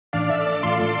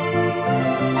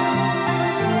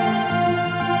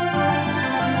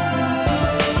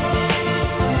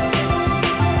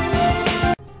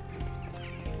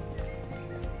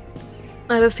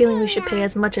I have a feeling we should pay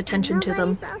as much attention to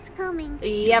them.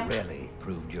 Yep. You really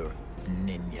proved your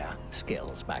ninja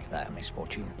skills back there,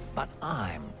 Misfortune. But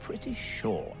I'm pretty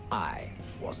sure I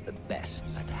was the best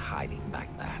at hiding back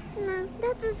there. No,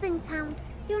 that doesn't count.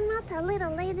 You're not a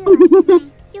little lady like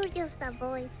me. You're just a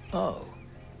voice. Oh,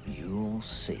 you'll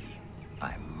see.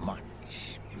 I'm much,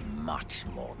 much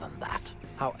more than that.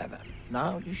 However,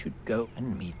 now you should go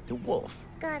and meet the wolf.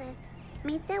 Got it.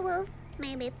 Meet the wolf,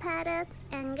 maybe pet it,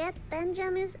 and get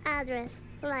Benjamin's address,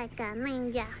 like a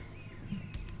ninja.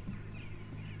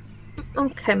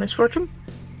 Okay, Misfortune.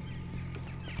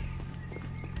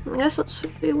 I guess let's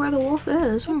see where the wolf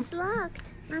is. It's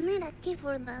locked. I need a key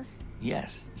for this.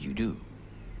 Yes, you do.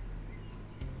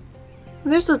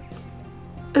 There's a...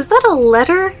 Is that a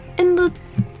letter in the...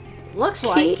 Looks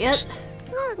cage? like it.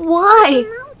 Look, Why? it's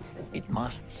a note. It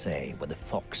must say where the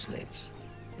fox lives.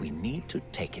 We need to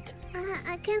take it.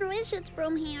 I can reach it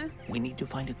from here. We need to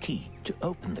find a key to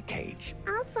open the cage.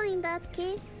 I'll find that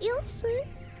key. You'll see.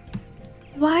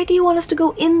 Why do you want us to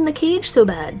go in the cage so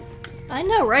bad? I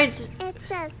know, right? It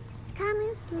says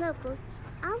Canis lupus,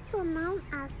 also known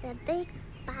as the big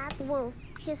bad wolf.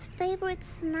 His favorite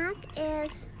snack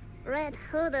is red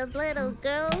hooded little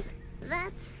girls.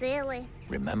 That's silly.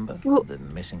 Remember Well- the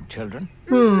missing children?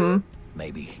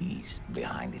 Maybe he's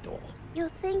behind it all. You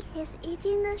think he's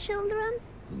eating the children?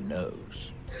 Who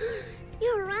knows?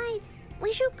 You're right.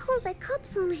 We should call the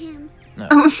cops on him. No,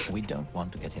 we don't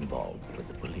want to get involved with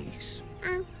the police.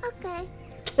 Okay.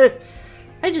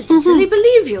 I just instantly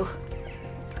believe you.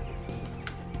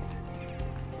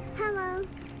 Hello.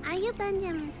 Are you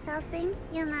Benjamin's cousin?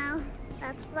 You know,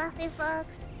 that fluffy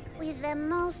fox with the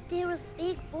most dearest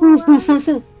big blue eyes?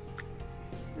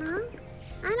 No?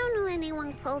 I don't know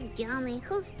anyone called Johnny.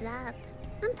 Who's that?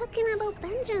 I'm talking about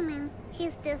Benjamin.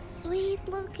 He's the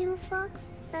sweet-looking fox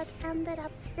that ended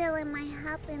up stealing my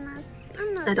happiness.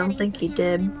 I'm not I don't getting think to he him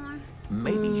did. anymore.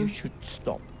 Maybe you should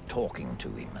stop talking to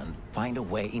him and find a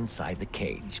way inside the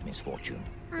cage, Misfortune.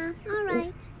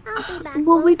 Alright. I'll be back. Well,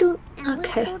 Wolf, we don't... and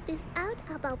Okay. we'll sort this out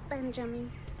about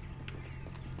Benjamin.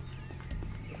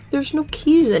 There's no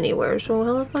keys anywhere, so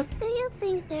how the fuck... Do you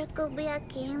think there could be a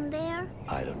key in there?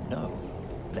 I don't know.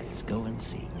 Let's go and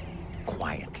see.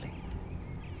 Quietly.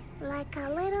 Like a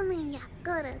little ninja,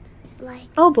 got it. Like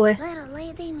Oh boy. little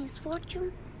lady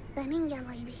Misfortune, the ninja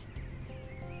lady.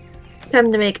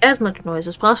 Time to make as much noise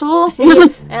as possible.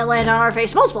 And land on our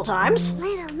face multiple times.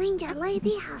 Little ninja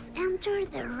lady has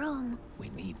entered the room. We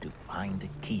need to find a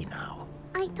key now.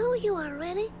 I told you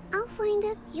already. I'll find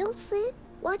it. You'll see.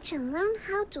 Watch and learn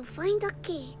how to find a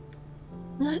key.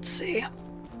 Let's see.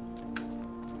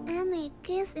 Any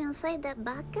keys inside the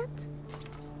bucket?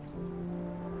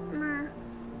 Nah.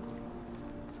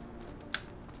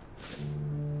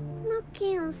 No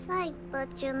key inside, but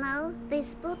you know,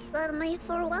 these boots are made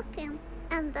for walking.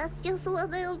 And that's just what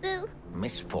they'll do.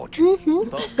 Misfortune.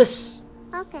 Folks.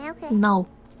 Okay. No.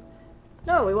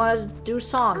 No, we wanted to do I'll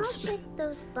songs. check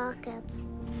those buckets.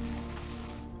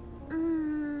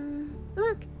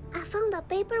 Look, I found a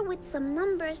paper with some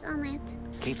numbers on it.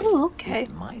 Keep it. Oh, okay.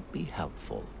 It might be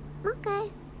helpful. Okay.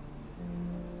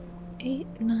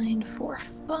 8, 9, 4,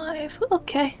 5.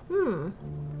 Okay.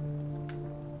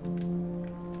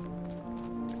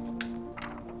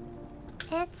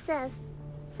 It says,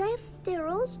 safety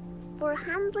rules for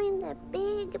handling the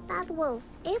big bad wolf.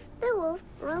 If the wolf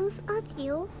runs at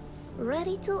you,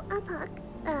 ready to attack,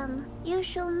 and you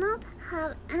shall not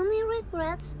have any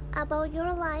regrets about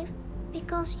your life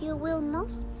because you will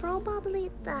most probably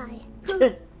die.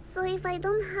 So if I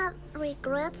don't have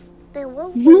regrets, the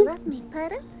wolf will let me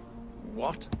pet it?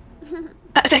 What?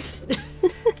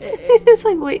 It's just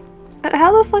like, wait.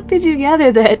 How the fuck did you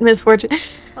gather that, Misfortune?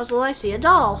 Also, I see a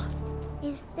doll.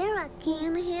 Is there a key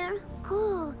in here?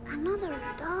 Oh, another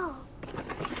doll.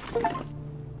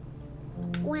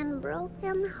 When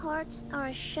broken hearts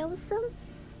are chosen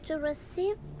to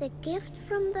receive the gift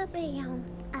from the beyond.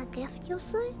 A gift, you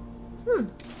say?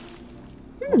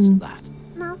 What's that?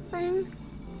 Nothing.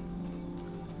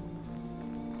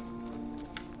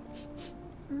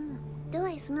 Do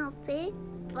I smell tea?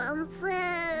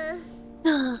 Fancy.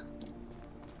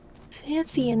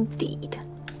 Fancy indeed.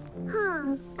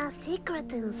 Huh, a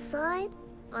secret inside?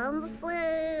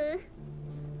 Fancy.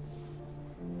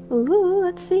 Ooh,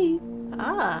 let's see.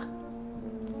 Ah.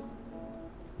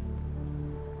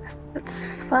 That's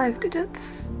 5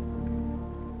 digits.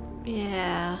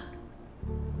 Yeah.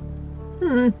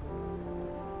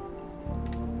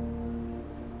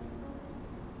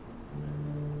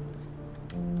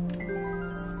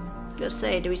 Gonna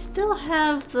say, do we still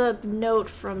have the note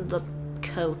from the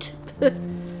coat?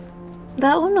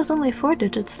 That one was only 4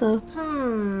 digits, though.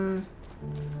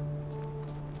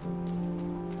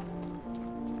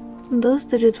 Those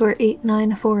digits were 8,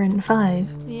 9, 4, and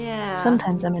 5. Yeah.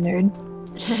 Sometimes I'm a nerd.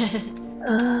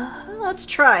 Well, let's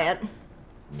try it.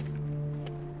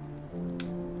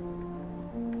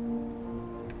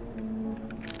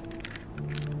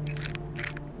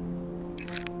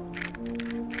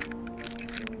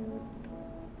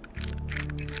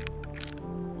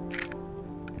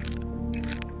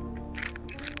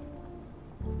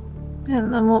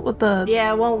 And then what with the...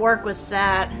 Yeah, it won't work with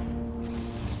that.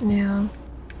 Yeah.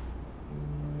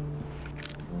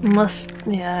 Unless...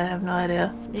 Yeah, I have no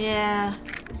idea. Yeah.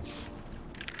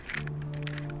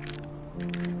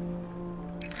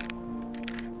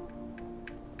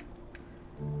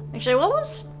 Actually, what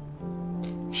was...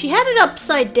 She had it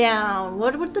upside down.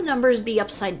 What would the numbers be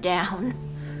upside down?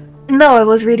 No, I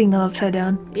was reading them upside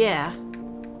down. Yeah.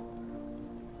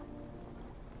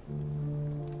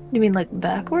 You mean like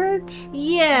backwards?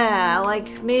 Yeah,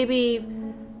 like maybe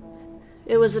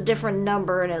it was a different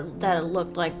number and that it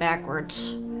looked like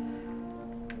backwards.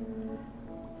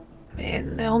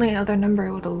 Man, the only other number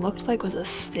it would have looked like was a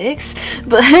 6,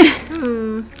 but...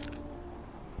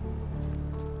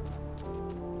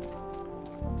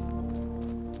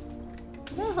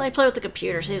 Well, I play with the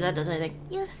computer, see if that does anything.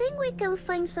 You think we can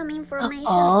find some information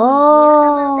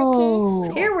Oh. about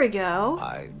the key? Here we go.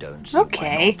 I don't see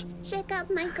Okay. why Check out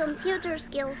my computer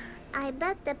skills. I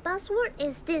bet the password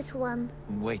is this one.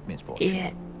 not. Wait, Misfortune.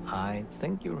 Yeah. I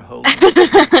think you're holding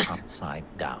it upside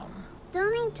down.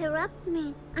 Don't interrupt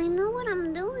me. I know what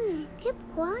I'm doing. Keep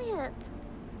quiet.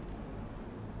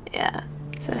 Yeah.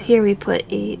 So here we put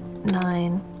 8,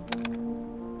 9,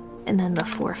 and then the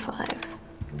 4, 5.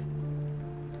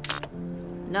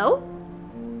 No?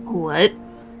 What?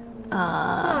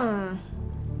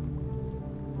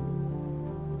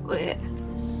 Wait.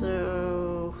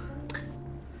 So...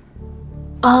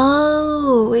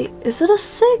 Oh, wait. Is it a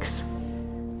 6?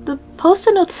 The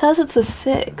post-it note says it's a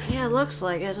 6. Yeah, it looks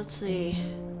like it. Let's see.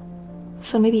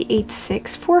 So maybe 8,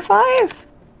 6, 4, 5?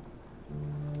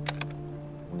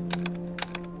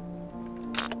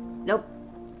 Nope.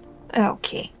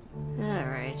 Okay.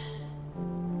 Alright.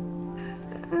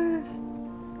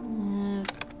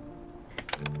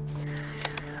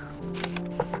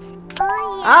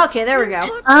 Oh yeah. Okay, there we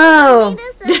go. Oh.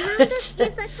 He's a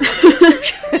computer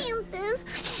scientist.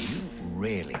 You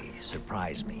really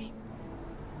surprise me.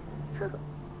 A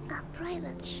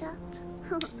private shot.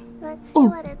 Let's see Ooh.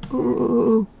 what it says.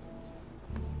 Ooh.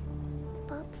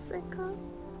 Popsicle.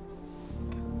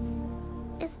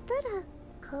 Is that a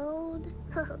code?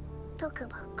 Talk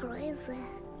about crazy.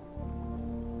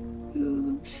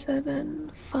 2,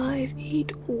 7, 5,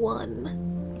 8,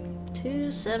 1.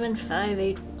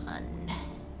 27581.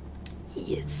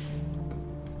 Yes.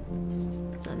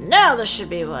 So now this should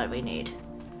be what we need.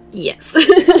 Yes.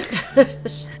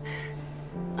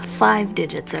 5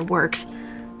 digits, it works.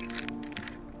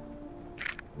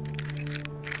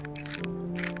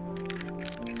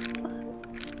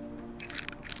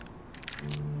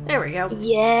 There we go.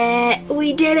 Yeah,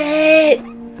 we did it!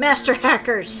 Master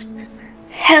hackers.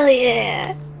 Hell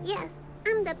yeah! Yes,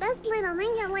 I'm the best little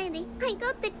ninja lady. I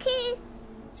got the key.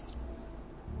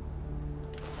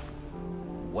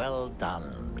 Well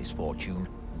done, Misfortune.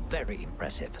 Very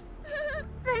impressive.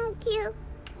 Thank you.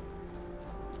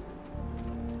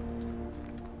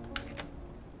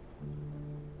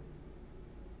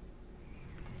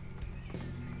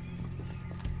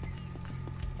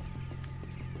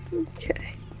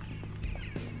 Okay.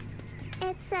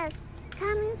 It says,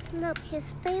 Canis look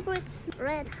his favorite's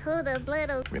red hooded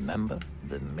little. Remember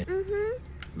the Mm-hmm.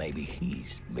 Maybe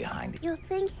he's behind it. You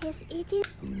think he's eating?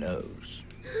 Who knows?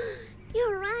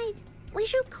 You're right. We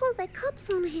should call the cops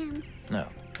on him. No,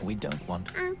 we don't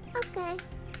want. Okay.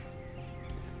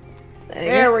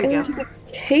 There we go. Into the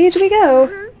cage we go.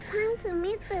 Time to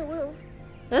meet the wolf.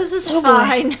 This is Oh boy.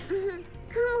 fine.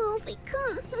 Come, Wolfie,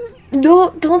 come.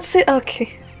 No, don't say.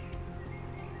 Okay.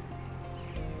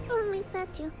 Let me pet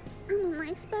you. I'm a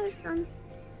nice person.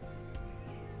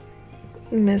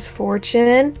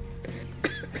 Misfortune.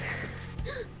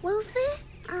 Wolfie?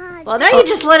 Well, now you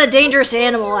just let a dangerous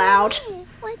animal out.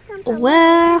 Why can't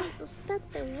Well.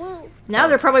 suspect the wolf? Now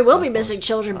there probably will be missing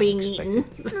children being eaten.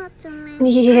 Not too many.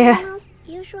 Yeah. Animals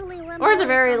usually run Or at the away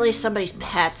very from least me. somebody's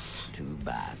pets. Too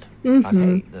bad. Mhm.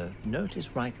 Okay, the note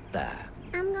is right there.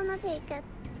 I'm gonna take it.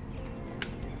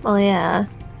 Well, yeah.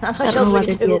 Not I much don't else know we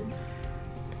whether can to do.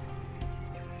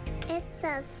 get. It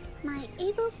says, my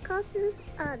evil cousin's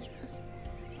address.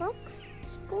 Fox,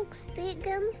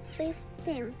 Skogsstigen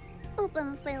 15.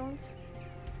 Open fields.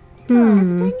 Oh,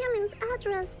 it's Benjamin's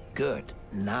address. Good.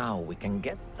 Now we can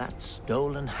get that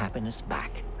stolen happiness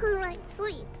back. Alright,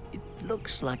 sweet. It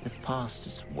looks like the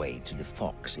fastest way to the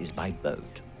Fox is by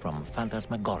boat from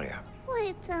Phantasmagoria.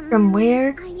 Wait a minute. From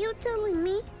where? Are you telling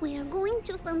me we are going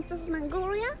to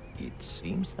Phantasmagoria? It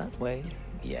seems that way,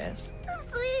 yes. Oh,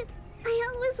 sweet. I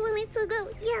always wanted to go.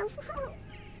 Yes.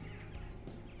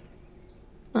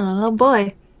 Oh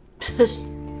boy.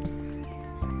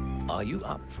 Are you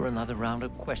up for another round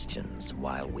of questions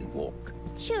while we walk?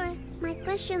 Sure. My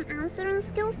question answering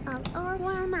skills are all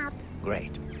warm up.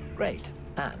 Great, great.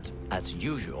 And, as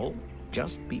usual,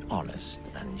 just be honest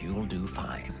and you'll do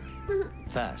fine.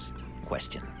 First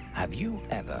question. Have you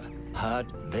ever heard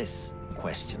this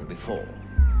question before?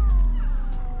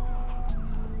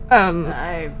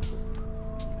 I...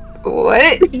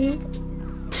 What?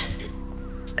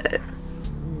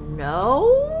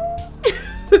 No?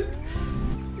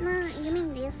 Nah, you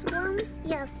mean this one?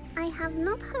 Yes, I have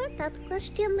not heard that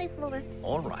question before.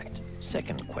 All right.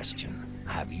 Second question.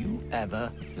 Have you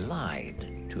ever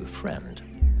lied to a friend?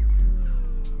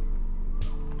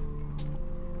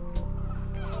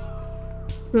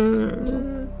 I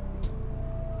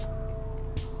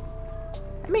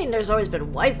mean, there's always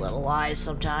been white little lies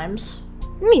sometimes.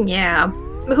 I mean, yeah.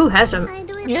 But who hasn't? I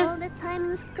do it Yeah. all the time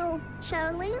in school.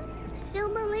 Charlene still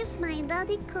believes my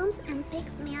daddy comes and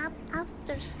picks me up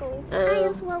after school. I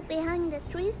just walk behind the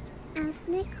trees and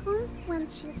sneak home when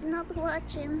she's not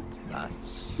watching. That's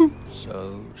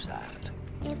so sad.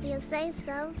 If you say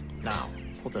so. Now,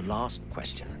 for the last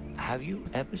question. Have you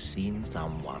ever seen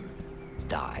someone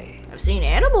die? I've seen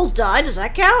animals die. Does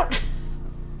that count?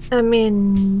 I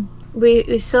mean,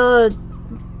 we saw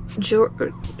George.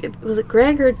 Was it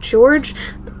Greg or George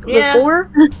Yeah. before?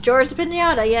 George the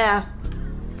Pinata, yeah.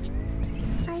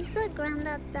 I saw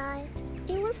Granddad die.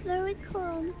 It was very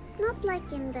calm. Not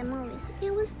like in the movies.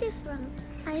 It was different.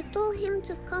 I told him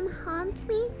to come haunt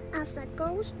me as a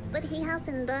ghost, but he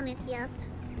hasn't done it yet.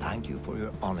 Thank you for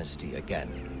your honesty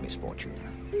again, Misfortune.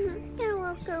 You're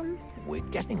welcome. We're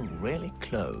getting really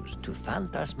close to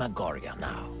Phantasmagoria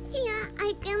now. Yeah,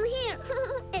 I can hear.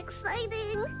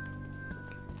 Exciting.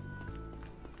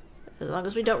 As long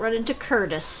as we don't run into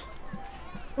Curtis.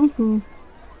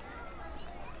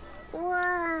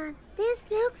 Wow, this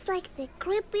looks like the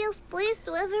creepiest place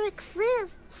to ever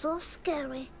exist. So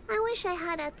scary. I wish I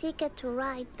had a ticket to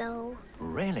ride though.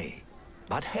 Really?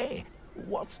 But hey,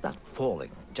 what's that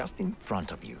falling just in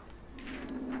front of you?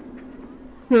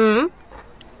 Well,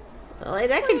 ain't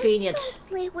that convenient? Don't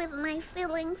play with my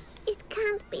feelings. It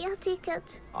can't be a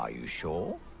ticket. Are you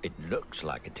sure? It looks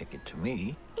like a ticket to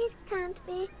me. It can't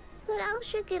be, but I'll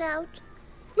check it out.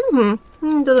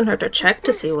 Doesn't hurt to check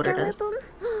to see what it is.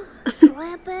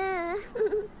 Rebbe.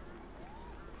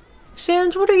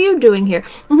 Sans, what are you doing here?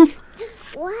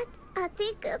 What? A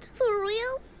ticket for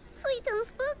real? Sweet and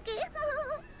spooky.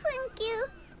 Thank you.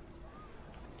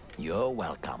 You're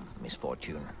welcome,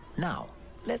 Misfortune. Now,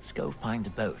 let's go find a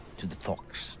boat to the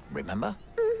Fox, remember?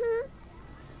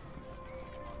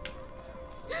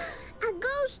 A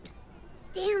ghost.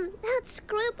 Damn, that's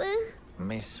creepy.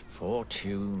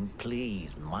 Misfortune,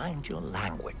 please mind your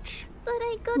language. But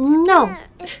I got No. scared.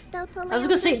 It's totally I was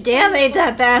gonna say, damn, ain't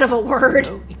that bad of a word.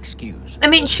 No excuse. I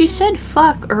mean, she said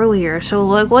fuck earlier, so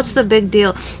like, what's the big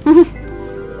deal?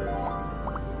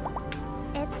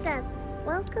 It says,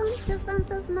 welcome to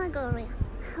Phantasmagoria.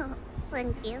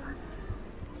 Thank you.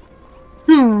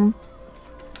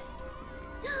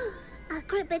 A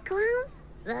creepy clown?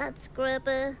 That's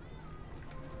creepy.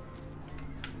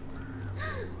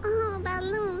 Oh,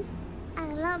 balloons. I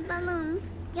love balloons.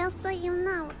 Just so you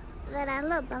know that I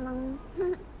love balloons.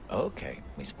 Okay,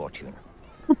 Misfortune.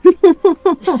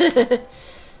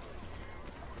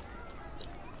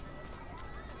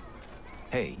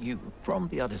 Hey, you, from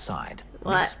the other side.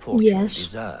 What? Misfortune Yes.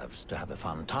 deserves to have a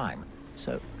fun time.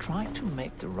 So try to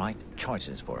make the right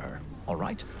choices for her, all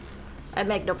right? I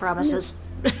make no promises.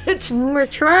 We're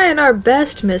trying our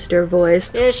best, Mr.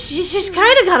 Voice. Yeah, she's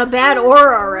kind of got a bad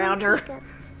aura around her. Ticket,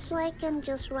 so I can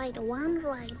just ride one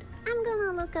ride. I'm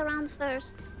gonna look around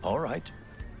first. All right.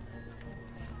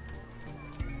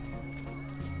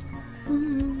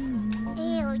 Ew,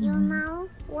 you know,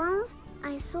 once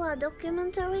I saw a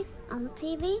documentary on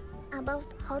TV about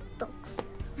hot dogs.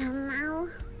 And now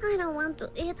I don't want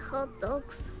to eat hot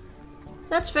dogs.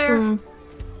 That's fair.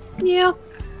 Yeah.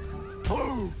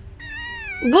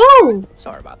 Whoa!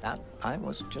 Sorry about that. I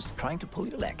was just trying to pull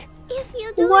your leg. If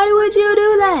you do Why it, would you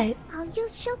do that? I'll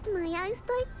just shut my eyes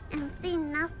tight and see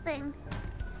nothing.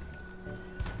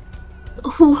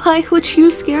 Why would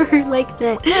you scare her like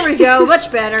that? There we go,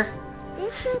 much better.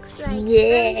 This looks like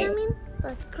Yeah. Benjamin,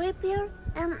 but creepier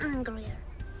and angrier.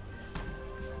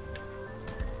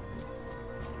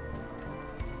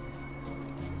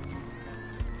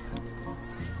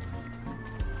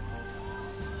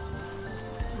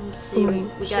 See,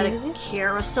 we got a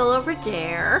carousel over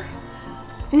there.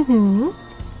 Mm-hmm.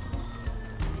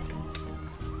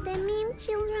 The mean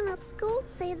children at school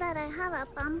say that I have a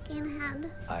pumpkin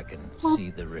head. I can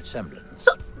see the resemblance.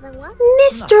 The what?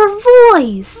 Mr.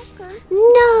 Voice! Okay.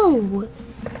 No!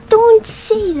 Don't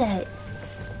say that!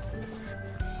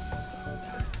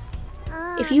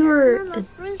 If you were a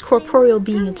corporeal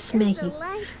being, it's Smeggy.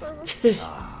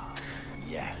 Ah,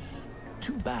 yes.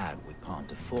 Too bad we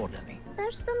can't afford any.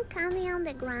 There's some candy on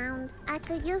the ground. I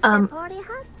could use the party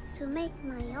hat to make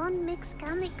my own mixed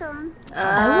candy corn.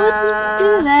 I wouldn't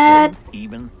do that. Don't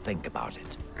even think about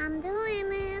it. I'm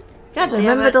doing it. God damn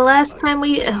Remember it. the last time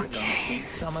we... Gonna Okay.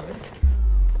 eat some of it?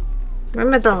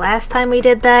 Remember the last time we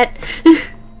did that?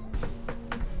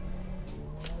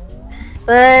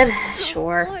 But,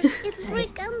 sure. Oh, Lord, it's free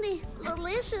candy.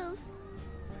 Delicious.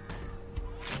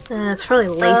 It's probably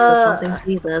laced with something,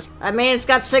 Jesus. I mean, it's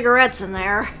got cigarettes in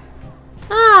there.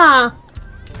 Ah!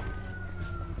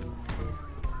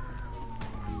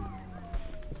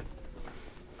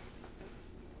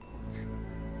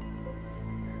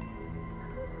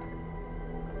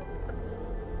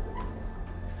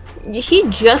 He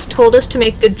just told us to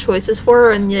make good choices for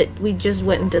her, and yet we just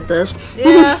went and did this.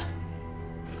 Yeah.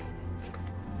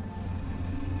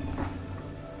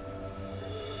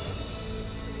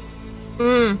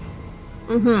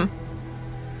 Mm-hmm.